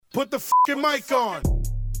Put the fucking mic on.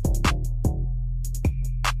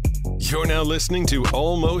 You're now listening to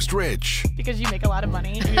Almost Rich. Because you make a lot of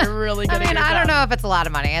money and you're really good at your job. I don't know if it's a lot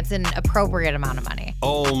of money. It's an appropriate amount of money.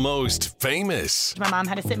 Almost Famous. My mom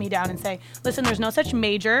had to sit me down and say, listen, there's no such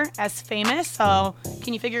major as famous, so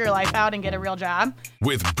can you figure your life out and get a real job?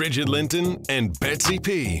 With Bridget Linton and Betsy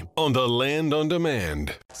P. on the Land on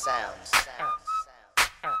Demand. Sounds.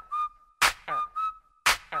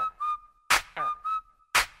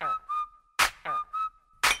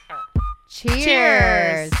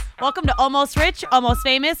 Cheers. Welcome to Almost Rich, Almost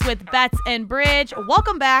Famous with Bets and Bridge.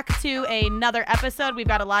 Welcome back to another episode. We've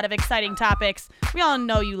got a lot of exciting topics. We all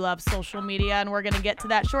know you love social media, and we're going to get to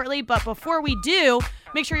that shortly. But before we do,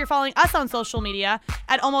 make sure you're following us on social media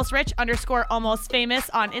at @AlmostRich_Almost Famous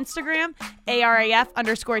on Instagram,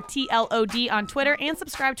 ARAF_TLOD on Twitter, and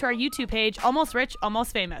subscribe to our YouTube page, Almost Rich,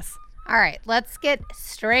 Almost Famous. All right, let's get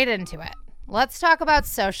straight into it. Let's talk about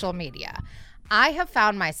social media. I have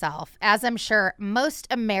found myself, as I'm sure most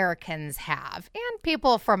Americans have, and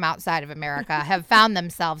people from outside of America have found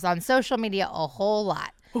themselves on social media a whole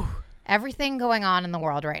lot. Everything going on in the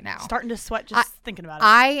world right now. Starting to sweat just thinking about it.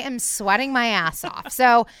 I am sweating my ass off.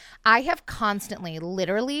 So I have constantly,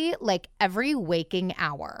 literally, like every waking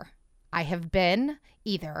hour, I have been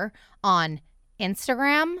either on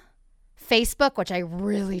Instagram, Facebook, which I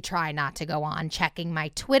really try not to go on, checking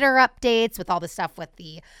my Twitter updates with all the stuff with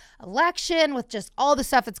the election, with just all the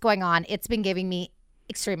stuff that's going on. It's been giving me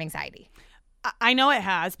extreme anxiety. I know it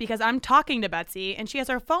has, because I'm talking to Betsy and she has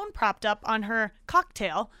her phone propped up on her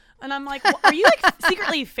cocktail. And I'm like, are you like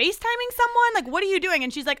secretly FaceTiming someone? Like, what are you doing?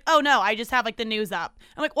 And she's like, oh no, I just have like the news up.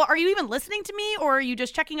 I'm like, well, are you even listening to me, or are you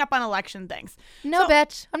just checking up on election things? No,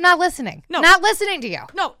 bitch, I'm not listening. No. Not listening to you.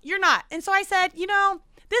 No, you're not. And so I said,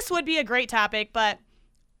 this would be a great topic, but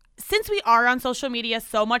since we are on social media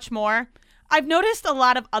so much more, I've noticed a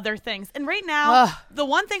lot of other things. And right now, the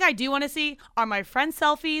one thing I do want to see are my friends'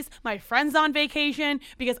 selfies, my friends on vacation,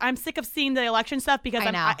 because I'm sick of seeing the election stuff, because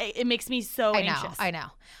it makes me so anxious. I know.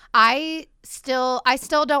 I still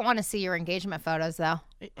don't want to see your engagement photos, though.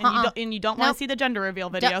 And you don't want to see the gender reveal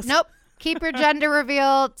videos. Nope. Keep your gender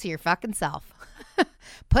reveal to your fucking self.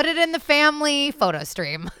 Put it in the family photo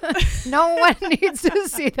stream. No one needs to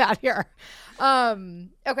see that here.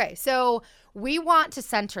 Okay, so we want to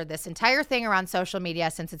center this entire thing around social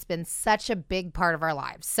media since it's been such a big part of our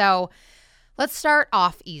lives. So let's start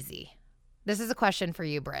off easy. This is a question for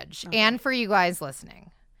you, Bridge, and for you guys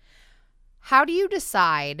listening. How do you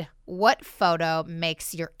decide what photo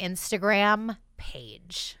makes your Instagram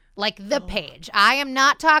page? Like the page. I am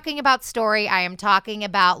not talking about story. I am talking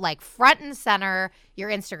about like front and center, your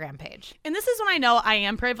Instagram page. And this is when I know I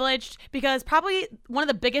am privileged, because probably one of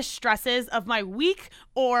the biggest stresses of my week,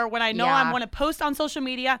 or when I know I want to post on social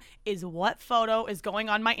media, is what photo is going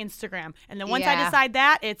on my Instagram. And then once I decide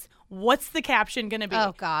that, it's what's the caption going to be?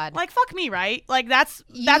 Oh, God. Like, fuck me, right? Like, that's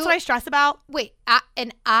what I stress about. Wait,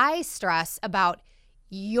 and I stress about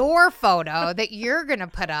your photo that you're going to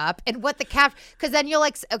put up and what the because then you're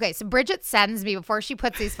like, okay, so Bridget sends me, before she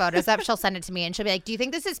puts these photos up, she'll send it to me and she'll be like, do you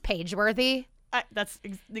think this is page worthy? That's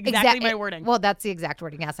exactly my wording. Well, that's the exact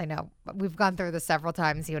wording. Yes, I know. We've gone through this several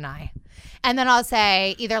times, you and I. And then I'll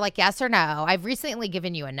say either like yes or no. I've recently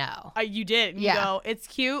given you a no. You did. You go, it's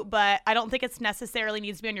cute, but I don't think it's necessarily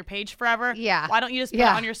needs to be on your page forever. Yeah. Why don't you just put it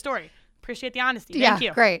on your story? Appreciate the honesty. Thank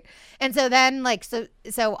you. Great. And so then like, so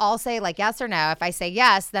I'll say like yes or no. If I say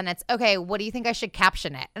yes, then it's okay. What do you think I should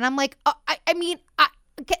caption it? And I'm like, I can't even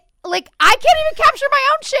capture my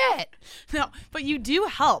own shit. No, but you do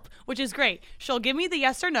help, which is great. She'll give me the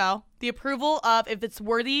yes or no, the approval of if it's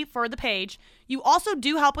worthy for the page. You also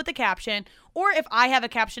do help with the caption. Or if I have a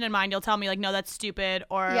caption in mind, you'll tell me like, no, that's stupid,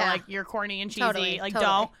 or like you're corny and cheesy. Totally.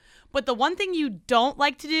 Don't. But the one thing you don't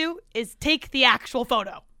like to do is take the actual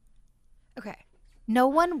photo. Okay. No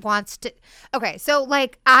one wants to. Okay. So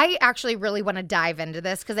like, I actually really want to dive into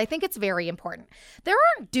this because I think it's very important. There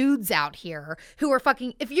aren't dudes out here who are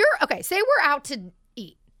fucking, say we're out to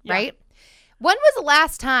eat, right? When was the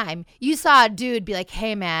last time you saw a dude be like,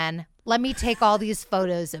 hey man, let me take all these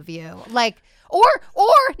photos of you? Like, or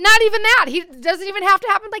not even that. He doesn't even have to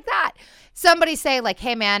happen like that. Somebody say like,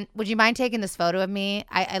 hey man, would you mind taking this photo of me?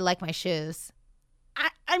 I like my shoes.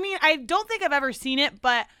 I mean, I don't think I've ever seen it,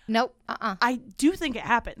 but nope. I do think it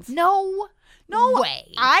happens. No way.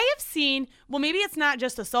 I have seen, well, maybe it's not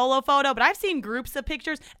just a solo photo, but I've seen groups of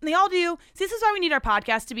pictures, and they all do. See, this is why we need our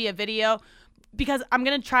podcast to be a video, because I'm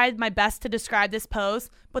going to try my best to describe this pose,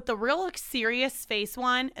 but the real serious face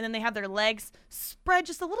one, and then they have their legs spread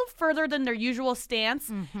just a little further than their usual stance,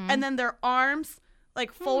 and then their arms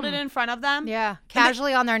like folded in front of them. Yeah.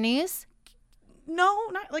 Casually on their knees? No,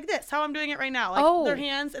 not like this. How I'm doing it right now. Like their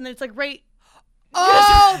hands, and then it's like right.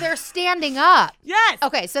 Oh, they're standing up. Yes.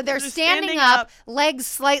 Okay, so they're standing up, legs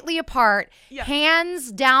slightly apart,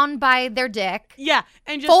 hands down by their dick. Yeah,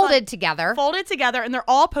 and just folded together. Folded together, and they're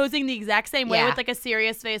all posing the exact same way with like a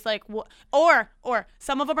serious face, like or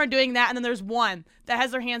some of them are doing that, and then there's one that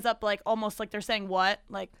has their hands up, like almost like they're saying what,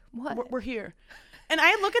 like we're here. And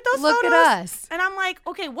I look at those photos, at us. And I'm like,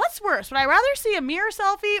 okay, what's worse? Would I rather see a mirror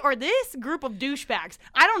selfie or this group of douchebags?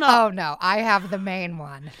 I don't know. Oh, no. I have the main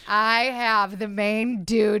one. I have the main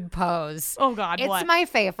dude pose. Oh, God, It's my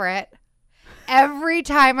favorite. Every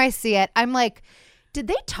time I see it, I'm like, did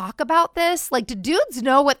they talk about this? Like, do dudes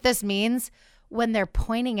know what this means when they're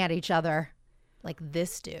pointing at each other? Like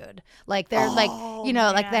this dude. Like, they're like, you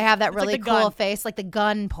know, like they have that really like cool face, like the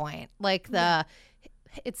gun point, like the...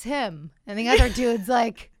 It's him. And the other dude's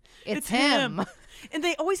like, it's him. And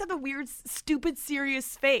they always have the weird, stupid,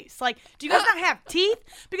 serious face. Like, do you guys not have teeth?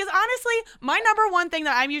 Because honestly, my number one thing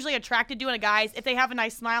that I'm usually attracted to in a guy is if they have a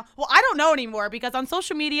nice smile. Well, I don't know anymore because on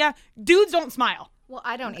social media, dudes don't smile. Well,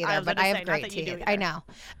 I don't either, but I have great teeth. I know.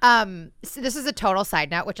 So this is a total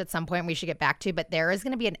side note, which at some point we should get back to, but there is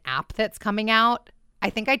going to be an app that's coming out. I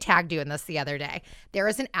think I tagged you in this the other day. There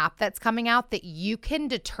is an app that's coming out that you can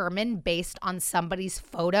determine based on somebody's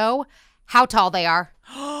photo how tall they are.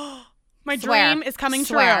 My dream is coming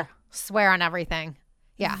true. Swear on everything.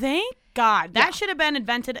 Yeah. Thank God. That should have been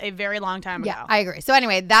invented a very long time ago. Yeah, I agree. So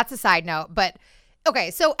anyway, that's a side note. But okay,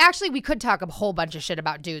 so actually we could talk a whole bunch of shit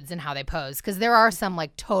about dudes and how they pose because there are some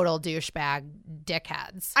like total douchebag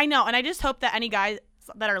dickheads. I know. And I just hope that any guys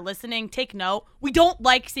that are listening take note. We don't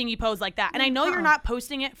like seeing you pose like that. And I know you're not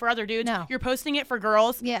posting it for other dudes. No. You're posting it for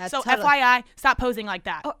girls. Yeah. So totally. FYI, stop posing like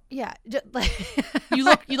that. Oh, yeah. You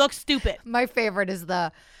look stupid. My favorite is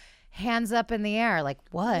the hands up in the air. Like,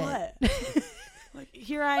 what? Like,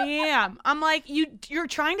 here I am. I'm like, you're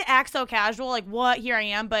trying to act so casual, like, what? Here I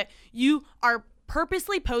am. But you are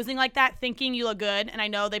purposely posing like that, thinking you look good. And I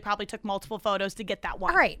know they probably took multiple photos to get that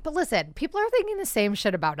one. All right. But listen, people are thinking the same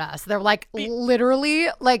shit about us. They're like, literally,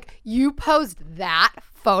 like, you posed that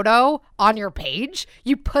photo on your page.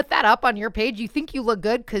 You put that up on your page. You think you look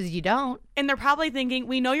good because you don't. And they're probably thinking,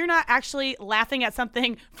 we know you're not actually laughing at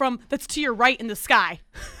something that's to your right in the sky.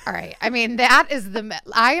 All right. I mean, that is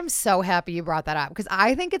I am so happy you brought that up because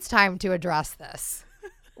I think it's time to address this.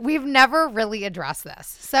 We've never really addressed this.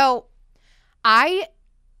 So I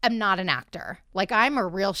am not an actor. Like, I'm a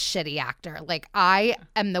real shitty actor. Like, I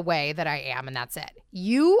am the way that I am, and that's it.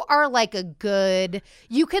 You are like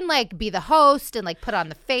you can like be the host and like put on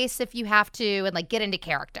the face if you have to and like get into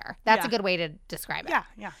character. That's a good way to describe it.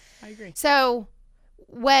 Yeah, I agree. So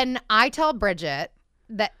when I tell Bridget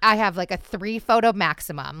that I have like a 3-photo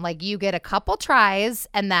maximum, like you get a couple tries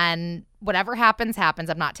and then whatever happens,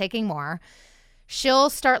 I'm not taking more.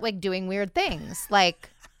 She'll start like doing weird things,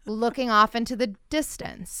 like looking off into the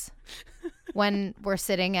distance when we're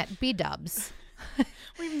sitting at B-dubs.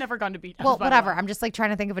 We've never gone to B-dubs. Well, whatever. I'm just like trying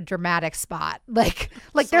to think of a dramatic spot. Like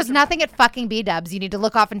there's nothing at fucking B-dubs you need to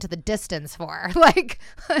look off into the distance for. Like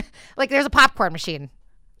there's a popcorn machine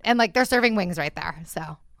and like they're serving wings right there.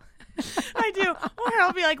 So I do. Or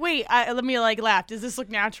I'll be like, wait, let me like laugh. Does this look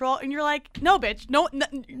natural? And you're like, no, bitch. No.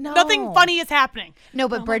 Nothing funny is happening. No,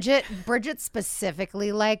 but Bridget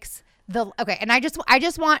specifically likes okay, and I just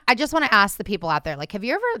want to ask the people out there, like, have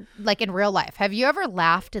you ever, like in real life, have you ever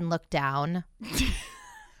laughed and looked down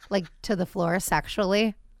like to the floor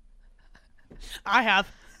sexually? I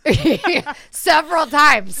have. Several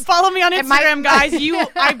times. Follow me on Instagram, guys.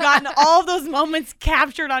 I've gotten all of those moments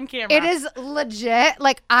captured on camera. It is legit.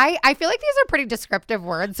 Like I feel like these are pretty descriptive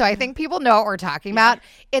words, so I think people know what we're talking about.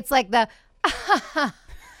 It's like the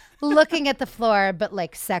looking at the floor, but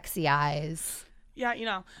like sexy eyes. Yeah, you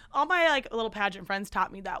know, all my like little pageant friends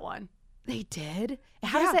taught me that one. They did?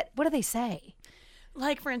 What do they say?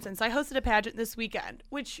 Like, for instance, I hosted a pageant this weekend,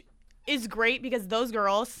 which is great because those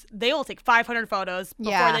girls, they will take 500 photos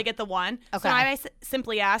before they get the one. Okay. So I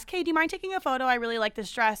simply ask, hey, do you mind taking a photo? I really like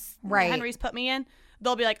this dress Henry's put me in.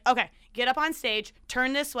 They'll be like, okay, get up on stage,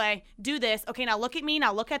 turn this way, do this. Okay, now look at me.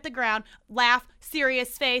 Now look at the ground. Laugh,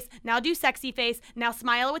 serious face. Now do sexy face. Now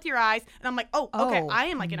smile with your eyes. And I'm like, oh okay, I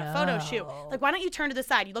am like in a photo shoot. Like, why don't you turn to the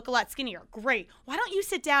side? You look a lot skinnier. Great. Why don't you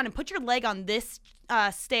sit down and put your leg on this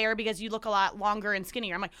stair because you look a lot longer and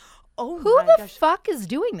skinnier? I'm like, oh my gosh. Who the fuck is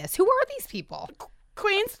doing this? Who are these people?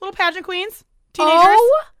 Queens, little pageant queens, teenagers.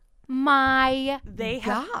 Oh my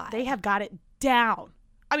God. They have got it down.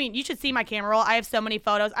 I mean, you should see my camera roll. I have so many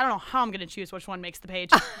photos. I don't know how I'm going to choose which one makes the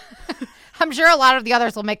page. I'm sure a lot of the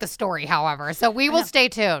others will make the story, however. So we will stay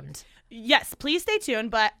tuned. Yes, please stay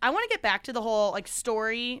tuned. But I want to get back to the whole like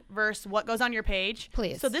story versus what goes on your page.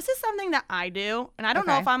 Please. So this is something that I do, and I don't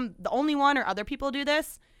know if I'm the only one or other people do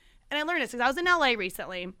this. And I learned this because I was in LA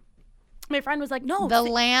recently. My friend was like, "No, the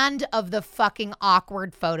land of the fucking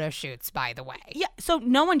awkward photo shoots." By the way, yeah." So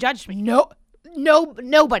no one judged me. No,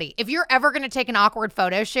 nobody. If you're ever gonna take an awkward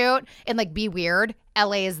photo shoot and like be weird,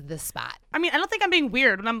 LA is the spot. I mean, I don't think I'm being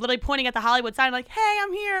weird when I'm literally pointing at the Hollywood sign like, "Hey,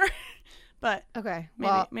 I'm here." But okay,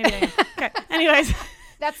 maybe I am. Okay. Anyways,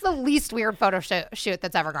 that's the least weird photo shoot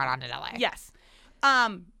that's ever gone on in LA. Yes.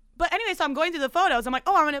 But anyway, so I'm going through the photos. I'm like,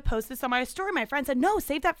 oh, I'm going to post this on my story. My friend said, no,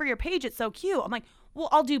 save that for your page. It's so cute. I'm like, well,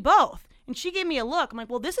 I'll do both. And she gave me a look. I'm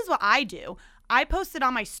like, well, this is what I do. I post it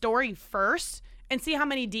on my story first and see how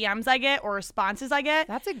many DMs I get or responses I get.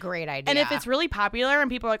 That's a great idea. And if it's really popular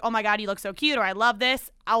and people are like, oh my God, you look so cute, or I love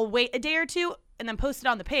this, I'll wait a day or two and then post it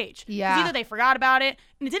on the page. Yeah. Because either they forgot about it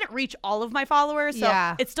and it didn't reach all of my followers.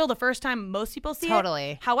 So it's still the first time most people see it.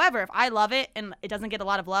 Totally. However, if I love it and it doesn't get a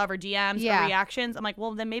lot of love or DMs or reactions, I'm like,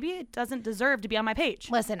 well, then maybe it doesn't deserve to be on my page.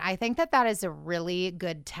 Listen, I think that is a really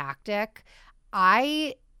good tactic.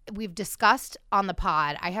 We've discussed on the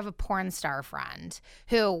pod, I have a porn star friend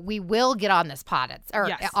who we will get on this pod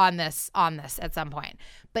on this at some point.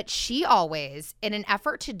 But she always, in an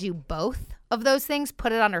effort to do both of those things,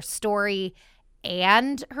 put it on her story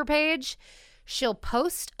and her page, she'll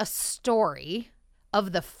post a story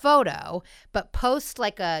of the photo, but post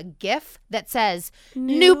like a GIF that says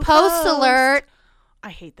new post alert. I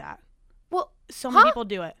hate that. Well, so many people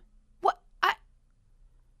do it.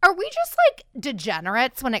 Are we just like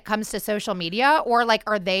degenerates when it comes to social media, or like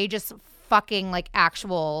are they just fucking like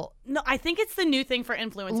actual? No, I think it's the new thing for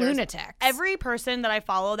influencers. Lunatics. Every person that I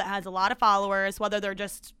follow that has a lot of followers, whether they're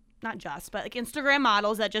just not just, but like Instagram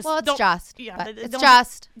models that just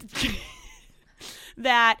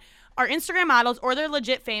that are Instagram models or they're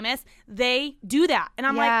legit famous, they do that. And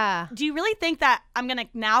I'm like, do you really think that I'm going to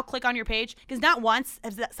now click on your page? Because not once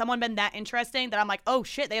has someone been that interesting that I'm like, oh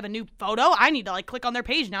shit, they have a new photo. I need to like click on their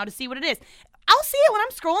page now to see what it is. I'll see it when I'm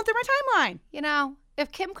scrolling through my timeline. You know,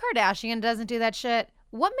 if Kim Kardashian doesn't do that shit,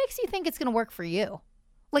 what makes you think it's going to work for you?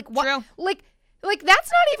 Like what? True. Like that's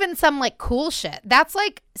not even some like cool shit. That's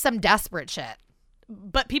like some desperate shit.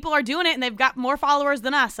 But people are doing it and they've got more followers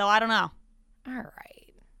than us. So I don't know. All right.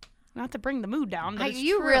 Not to bring the mood down, but it's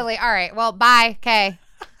true. Really? All right. Well, bye. Okay.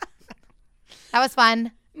 That was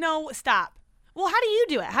fun. No, stop. Well, how do you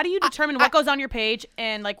do it? How do you determine what goes on your page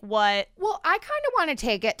and like what? Well, I kind of want to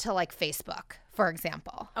take it to like Facebook, for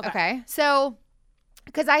example. Okay. So,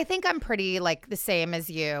 because I think I'm pretty like the same as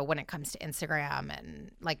you when it comes to Instagram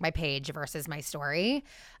and like my page versus my story.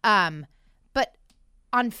 But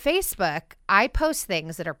on Facebook, I post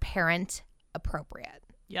things that are parent appropriate.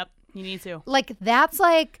 Yep. You need to. Like, that's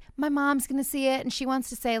like, my mom's going to see it and she wants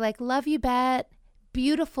to say, like, love you, Bet.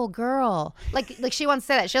 Beautiful girl. Like she wants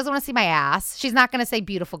to say that. She doesn't want to see my ass. She's not going to say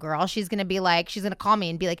beautiful girl. She's going to be like, she's going to call me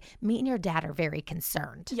and be like, me and your dad are very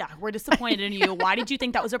concerned. Yeah, we're disappointed in you. Why did you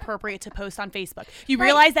think that was appropriate to post on Facebook? You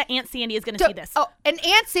realize that Aunt Sandy is going to see this. Oh, and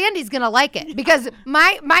Aunt Sandy's going to like it because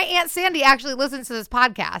my Aunt Sandy actually listens to this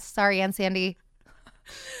podcast. Sorry, Aunt Sandy.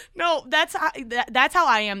 No, that's how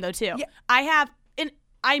I am though too. Yeah.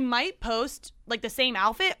 I might post like the same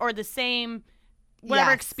outfit or the same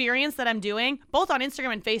whatever experience that I'm doing, both on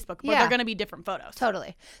Instagram and Facebook, but they're going to be different photos.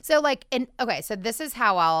 Totally. So like, so this is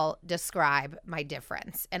how I'll describe my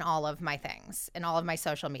difference in all of my things, in all of my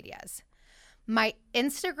social medias. My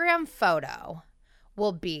Instagram photo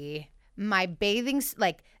will be my bathing,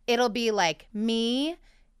 like it'll be like me.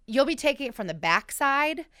 You'll be taking it from the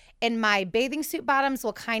backside, and my bathing suit bottoms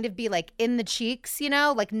will kind of be like in the cheeks, you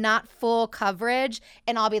know, like not full coverage.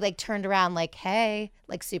 And I'll be like turned around like, hey,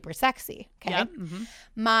 like super sexy. Okay. Yep. Mm-hmm.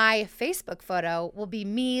 My Facebook photo will be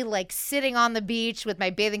me like sitting on the beach with my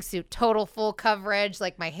bathing suit, total full coverage,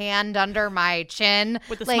 like my hand under my chin.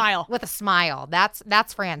 With a smile. With a smile.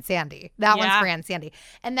 That's for Aunt Sandy. That one's for Aunt Sandy.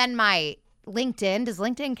 And then my LinkedIn, does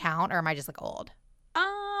LinkedIn count or am I just like old?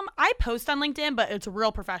 I post on LinkedIn, but it's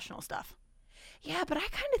real professional stuff. Yeah, but I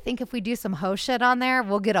kind of think if we do some ho shit on there,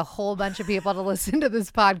 we'll get a whole bunch of people to listen to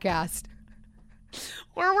this podcast.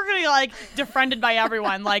 Or we're going to get like defriended by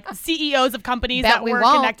everyone, like CEOs of companies that we're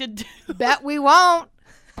connected to. Bet we won't.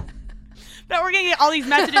 That we're going to get all these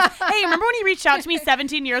messages. Hey, remember when you reached out to me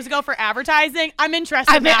 17 years ago for adadvertising? I'm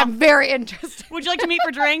interested now. I'm very interested. Would you like to meet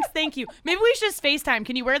for drinks? Thank you. Maybe we should just FaceTime.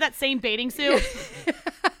 Can you wear that same bathing suit?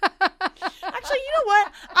 Actually, you know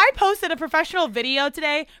what? I posted a professional video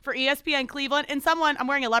today for ESPN Cleveland, and I'm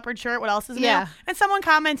wearing a leopard shirt. What else is new? And someone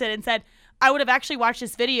commented and said, I would have actually watched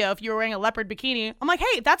this video if you were wearing a leopard bikini. I'm like,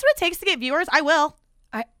 hey, if that's what it takes to get viewers, I will.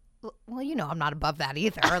 Well, you know, I'm not above that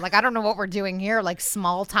either. Like, I don't know what we're doing here, like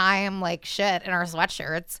small time, like shit in our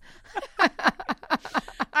sweatshirts.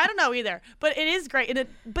 I don't know either, but it is great.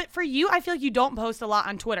 But for you, I feel like you don't post a lot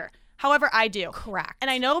on Twitter. However, I do. Correct. And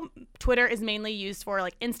I know Twitter is mainly used for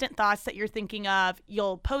like instant thoughts that you're thinking of.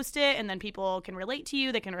 You'll post it and then people can relate to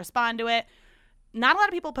you. They can respond to it. Not a lot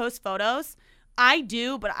of people post photos. I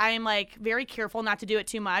do, but I am like very careful not to do it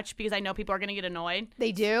too much because I know people are going to get annoyed.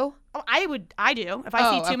 They do? Oh, I do. If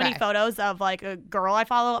I see too many photos of like a girl I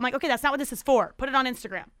follow, I'm like, okay, that's not what this is for. Put it on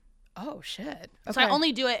Instagram. Oh, shit. Okay. So I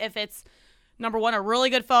only do it if it's, number one, a really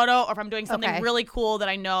good photo, or if I'm doing something really cool that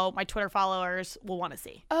I know my Twitter followers will want to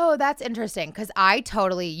see. Oh, that's interesting because I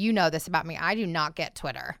totally, you know this about me, I do not get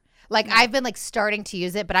Twitter. Like, I've been, like, starting to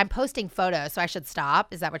use it, but I'm posting photos, so I should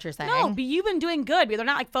stop. Is that what you're saying? No, but you've been doing good. They're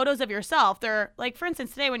not, like, photos of yourself. They're, like, for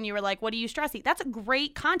instance, today when you were like, what do you stress eat? That's a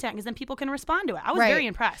great content because then people can respond to it. I was very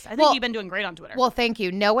impressed. I think you've been doing great on Twitter. Well, thank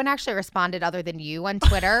you. No one actually responded other than you on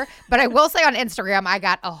Twitter, but I will say on Instagram, I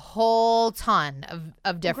got a whole ton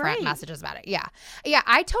of different messages about it. Yeah. Yeah,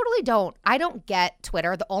 I don't get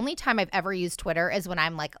Twitter. The only time I've ever used Twitter is when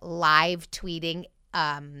I'm, like, live tweeting,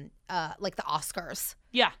 like, the Oscars.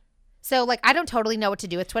 Yeah. So, like, I don't totally know what to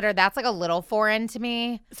do with Twitter. That's, like, a little foreign to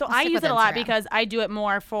me. So I use it a lot because I do it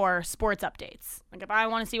more for sports updates. Like, if I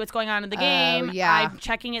want to see what's going on in the game, I'm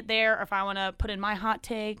checking it there. Or if I want to put in my hot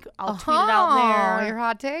take, I'll tweet it out there. Your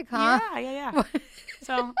hot take, huh? Yeah.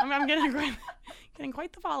 So I'm getting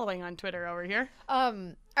quite the following on Twitter over here. All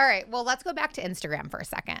right. Well, let's go back to Instagram for a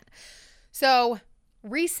second. So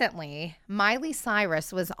recently, Miley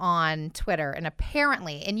Cyrus was on Twitter and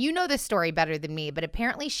apparently, and you know this story better than me, but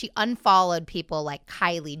apparently she unfollowed people like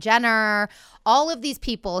Kylie Jenner, all of these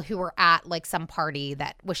people who were at like some party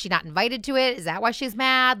that, was she not invited to it? Is that why she's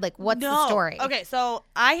mad? Like, what's the story? Okay, so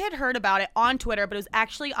I had heard about it on Twitter, but it was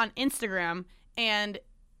actually on Instagram, and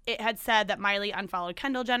it had said that Miley unfollowed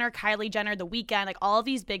Kendall Jenner, Kylie Jenner, The Weeknd, like all of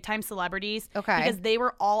these big time celebrities. Okay. Because they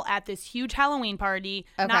were all at this huge Halloween party,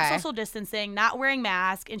 not social distancing, not wearing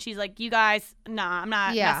masks. And she's like, you guys, nah, I'm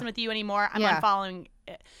not messing with you anymore. I'm unfollowing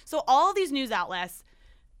it. So all of these news outlets,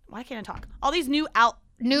 why can't I talk? All these news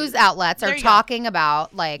outlets are talking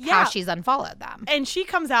about like how she's unfollowed them. And she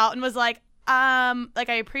comes out and was like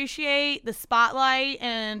I appreciate the spotlight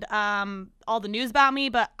and all the news about me,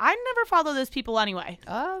 but I never follow those people anyway.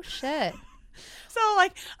 Oh shit. So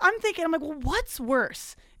like I'm like, well, what's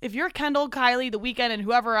worse? If you're Kendall, Kylie, The Weeknd, and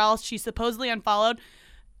whoever else she supposedly unfollowed,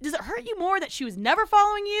 does it hurt you more that she was never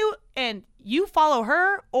following you and you follow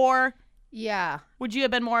her, or would you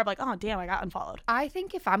have been more of like, oh damn, I got unfollowed? I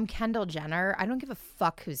think if I'm Kendall Jenner, I don't give a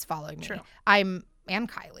fuck who's following me. True. And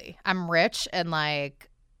Kylie. I'm rich and like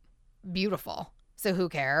beautiful, so who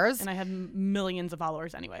cares? And I had millions of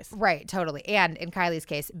followers anyways. Right, totally. And in Kylie's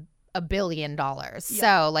case, $1 billion.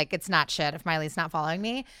 So like, it's not shit if Miley's not following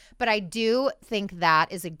me. But I do think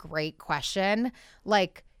that is a great question.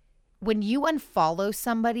 Like, when you unfollow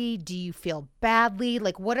somebody, do you feel badly?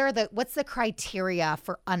 Like, what's the criteria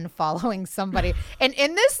for unfollowing somebody? And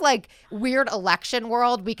in this like weird election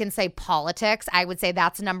world, we can say politics. I would say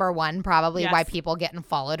that's number one, probably why people get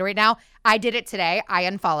unfollowed right now. I did it today. I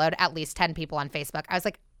unfollowed at least 10 people on Facebook. I was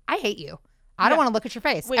like, I hate you. I don't want to look at your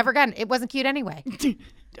face ever again. It wasn't cute anyway.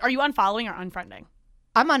 Are you unfollowing or unfriending?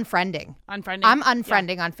 I'm unfriending. I'm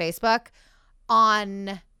unfriending on Facebook.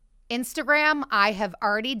 On Instagram, I have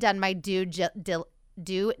already done my due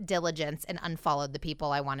diligence and unfollowed the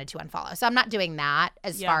people I wanted to unfollow. So I'm not doing that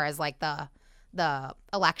as far as like the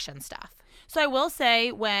election stuff. So I will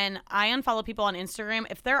say, when I unfollow people on Instagram,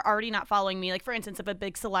 if they're already not following me, like for instance, if a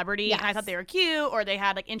big celebrity and I thought they were cute or they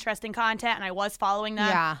had like interesting content and I was following them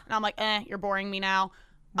and I'm like, you're boring me now.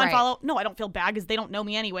 Unfollow. No, I don't feel bad because they don't know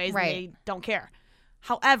me anyways and they don't care.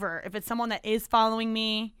 However, if it's someone that is following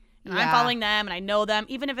me and I'm following them and I know them,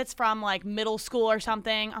 even if it's from like middle school or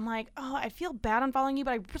something, I'm like, oh, I feel bad on following you,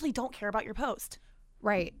 but I really don't care about your post.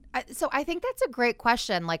 Right. So I think that's a great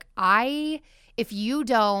question. Like if you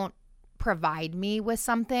don't provide me with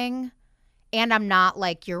something and I'm not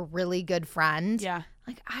like your really good friend,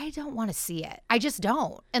 like I don't want to see it. I just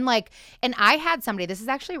don't. And I had somebody, this is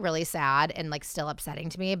actually really sad and like still upsetting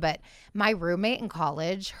to me, but my roommate in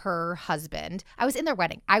college, her husband, I was in their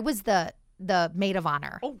wedding. I was the maid of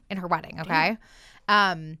honor in her wedding, okay?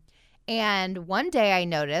 And one day I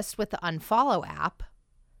noticed with the unfollow app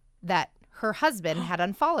that her husband had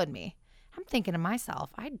unfollowed me. I'm thinking to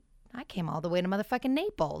myself, I came all the way to motherfucking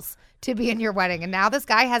Naples to be in your wedding, and now this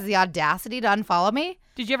guy has the audacity to unfollow me?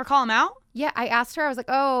 Did you ever call him out? Yeah, I asked her. I was like,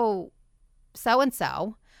 oh,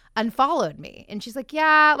 so-and-so unfollowed me. And she's like,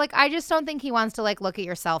 yeah, like I just don't think he wants to like look at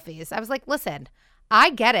your selfies. I was like, listen, I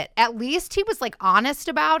get it. At least he was like honest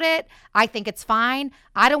about it. I think it's fine.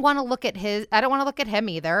 I don't want to look at him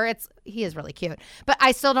either. He is really cute, but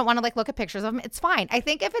I still don't want to like look at pictures of him. It's fine. I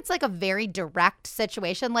think if it's like a very direct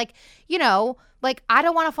situation, like, you know, like I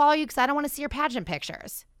don't want to follow you because I don't want to see your pageant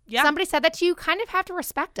pictures. Yeah. Somebody said that to you, kind of have to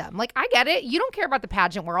respect them. Like, I get it. You don't care about the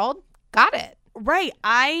pageant world. Got it. Right.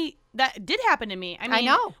 That did happen to me. I mean, I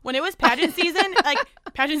know. When it was pageant season, like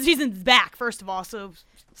pageant season's back, first of all. So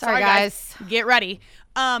sorry guys. Get ready.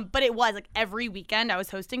 But it was like every weekend I was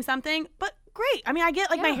hosting something. But great. I mean, I get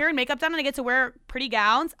like my hair and makeup done and I get to wear pretty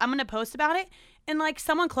gowns. I'm going to post about it. And like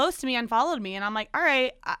someone close to me unfollowed me. And I'm like, all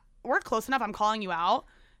right, we're close enough. I'm calling you out.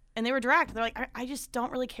 And they were direct. They're like, I just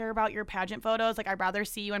don't really care about your pageant photos. Like, I'd rather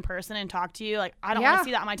see you in person and talk to you. Like, I don't want to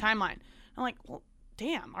see that on my timeline. I'm like, well,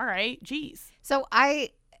 damn. All right. Jeez. So I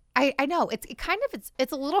know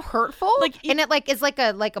it's a little hurtful. Like, and it like is like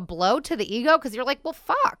a blow to the ego because you're like, well,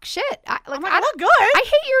 fuck, shit. I look good. I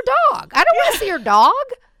hate your dog. I don't want to see your dog.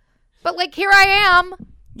 But like, here I am.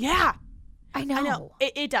 Yeah. I know.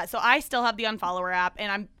 It does. So I still have the unfollower app,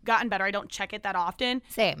 and I've gotten better. I don't check it that often.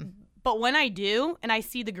 Same. But when I do, and I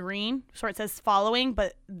see the green, so it says following,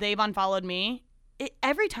 but they've unfollowed me,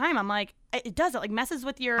 every time I'm like, it does it, like messes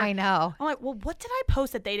with your. I know. I'm like, well, what did I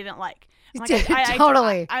post that they didn't like? I'm like,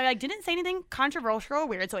 totally. I like didn't say anything controversial or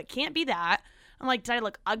weird, so it can't be that. I'm like, did I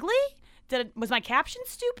look ugly? Was my caption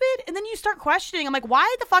stupid? And then you start questioning. I'm like,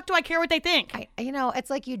 why the fuck do I care what they think? It's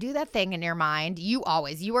like you do that thing in your mind. You are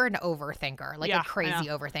an overthinker, like a crazy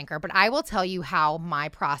overthinker. But I will tell you how my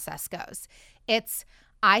process goes.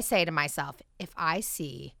 I say to myself, if I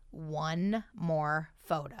see one more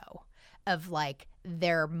photo of like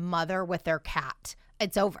their mother with their cat,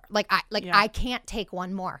 it's over. I can't take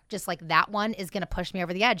one more. Just like that one is going to push me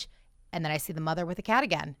over the edge. And then I see the mother with the cat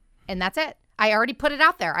again. And that's it. I already put it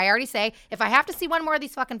out there. I already say, if I have to see one more of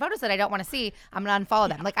these fucking photos that I don't want to see, I'm going to unfollow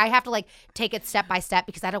them. Like I have to like take it step by step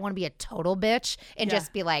because I don't want to be a total bitch and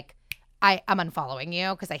just be like, I'm unfollowing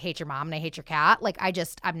you because I hate your mom and I hate your cat. Like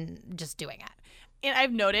I'm just doing it. And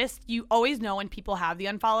I've noticed you always know when people have the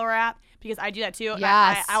unfollower app because I do that too.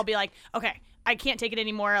 Yes. I'll be like, okay, I can't take it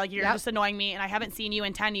anymore. Like you're just annoying me and I haven't seen you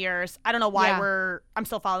in 10 years. I don't know why I'm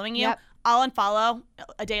still following you. Yep. I'll unfollow.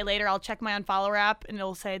 A day later, I'll check my unfollower app and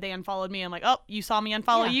it'll say they unfollowed me. I'm like, oh, you saw me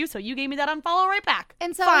unfollow you, so you gave me that unfollow right back.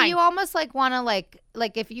 And so you almost like want to like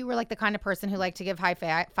if you were like the kind of person who liked to give high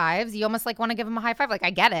fives, you almost like want to give them a high five. Like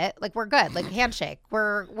I get it. Like we're good. Like handshake.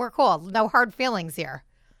 We're cool. No hard feelings here.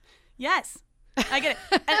 Yes. I get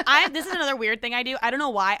it. And this is another weird thing I do. I don't know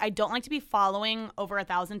why. I don't like to be following over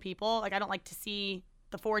 1,000 people. Like I don't like to see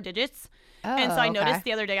the 4 digits. Oh, and so I noticed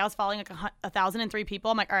the other day I was following like 1,003 people.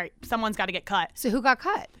 I'm like, all right, someone's got to get cut. So who got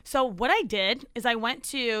cut? So what I did is I went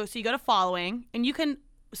to, so you go to following and you can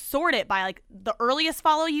sort it by like the earliest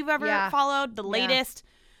follow you've ever followed, the latest,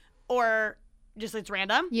 or just it's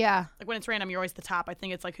random. Yeah. Like when it's random, you're always the top. I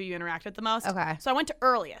think it's like who you interact with the most. Okay. So I went to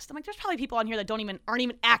earliest. I'm like, there's probably people on here that aren't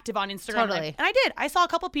even active on Instagram. Totally. And I did. I saw a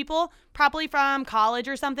couple people probably from college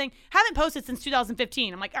or something. Haven't posted since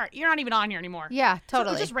 2015. I'm like, all right, you're not even on here anymore. Yeah, totally. So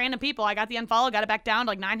it was just random people. I got the unfollow, got it back down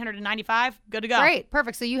to like 995. Good to go. Great.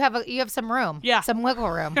 Perfect. So you have some room. Yeah. Some wiggle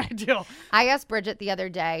room. I do. I asked Bridget the other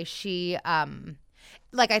day, she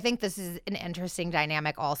I think this is an interesting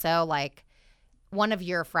dynamic also, like one of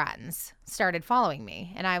your friends started following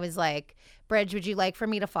me and I was like, Bridge, would you like for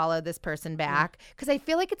me to follow this person back? Because I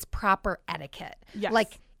feel like it's proper etiquette. Yes.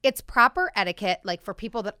 Like it's proper etiquette, like for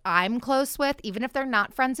people that I'm close with, even if they're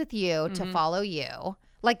not friends with you, to follow you.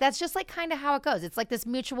 Like that's just like kind of how it goes. It's like this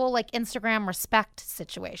mutual like Instagram respect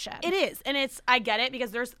situation. It is. And I get it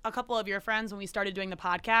because there's a couple of your friends when we started doing the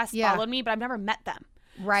podcast followed me, but I've never met them.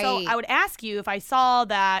 Right. So I would ask you if I saw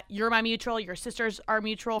that you're my mutual, your sisters are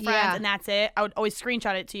mutual friends, and that's it. I would always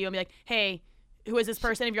screenshot it to you and be like, hey, who is this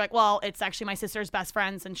person? If you're like, well, it's actually my sister's best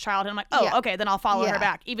friend since childhood. I'm like, oh, okay, then I'll follow her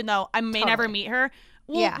back. Even though I may never meet her,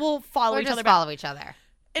 we'll follow each other back. Follow each other.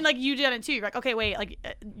 And like you did it too. You're like, okay, wait, like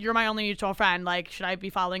you're my only mutual friend. Like, should I be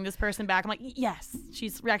following this person back? I'm like, yes,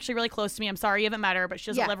 she's actually really close to me. I'm sorry you haven't met her, but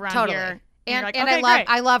she doesn't live around here. And, like, and okay,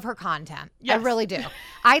 I love her content. Yes. I really do.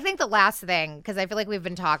 I think the last thing, because I feel like we've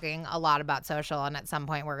been talking a lot about social, and at some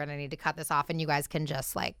point we're going to need to cut this off, and you guys can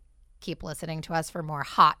just like keep listening to us for more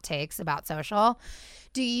hot takes about social.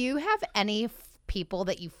 Do you have any people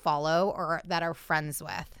that you follow or that are friends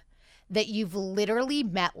with that you've literally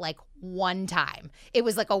met like one time? It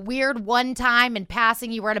was like a weird one time in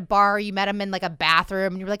passing. You were at a bar, you met them in like a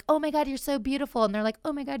bathroom, and you were like, oh my God, you're so beautiful. And they're like,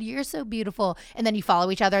 oh my God, you're so beautiful. And then you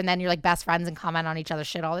follow each other, and then you're like best friends and comment on each other's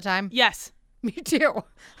shit all the time? Yes. Me too.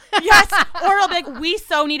 Yes. Or it'll be like, we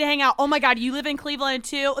so need to hang out. Oh my God, you live in Cleveland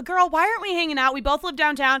too. Girl, why aren't we hanging out? We both live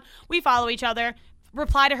downtown. We follow each other.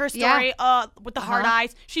 reply to her story with the hard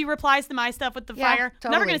eyes. She replies to my stuff with the fire.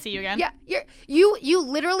 Totally. Never gonna see you again. Yeah, you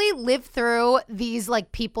literally live through these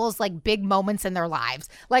like people's like big moments in their lives.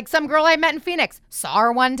 Like some girl I met in Phoenix, saw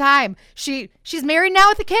her one time. She's married now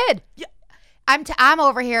with a kid. Yeah. I'm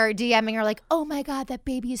over here DMing her like, oh my God, that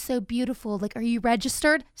baby is so beautiful. Like, are you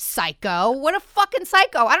registered? Psycho. What a fucking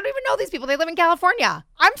psycho. I don't even know these people. They live in California.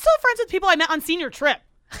 I'm still friends with people I met on senior trip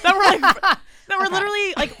that were like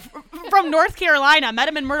literally like from North Carolina. Met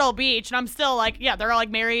them in Myrtle Beach, and I'm still like, they're all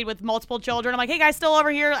like married with multiple children. I'm like, hey guys, still over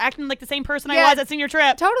here acting like the same person I was at senior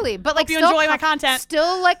trip. Totally, but like Hope you still enjoy my content.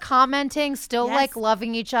 Still like commenting, still like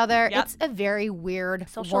loving each other. Yep. It's a very weird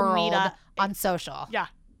Social world media on social. Yeah,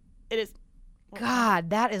 it is.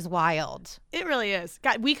 God, that is wild. It really is.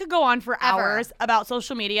 God, we could go on for hours about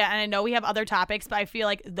social media, and I know we have other topics, but I feel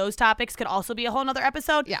like those topics could also be a whole nother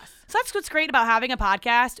episode. Yes. So that's what's great about having a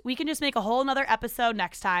podcast. We can just make a whole nother episode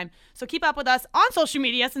next time. So keep up with us on social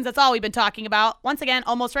media, since that's all we've been talking about. Once again,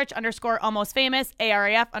 almostrich_almostfamous,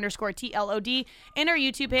 ARAF_TLOD, and our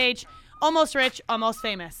YouTube page, Almost Rich, Almost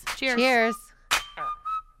Famous. Cheers. Cheers.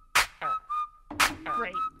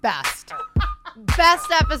 Great. Best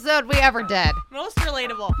episode we ever did. Most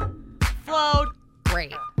relatable. Flowed.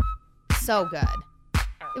 Great. So good.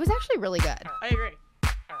 It was actually really good. I agree.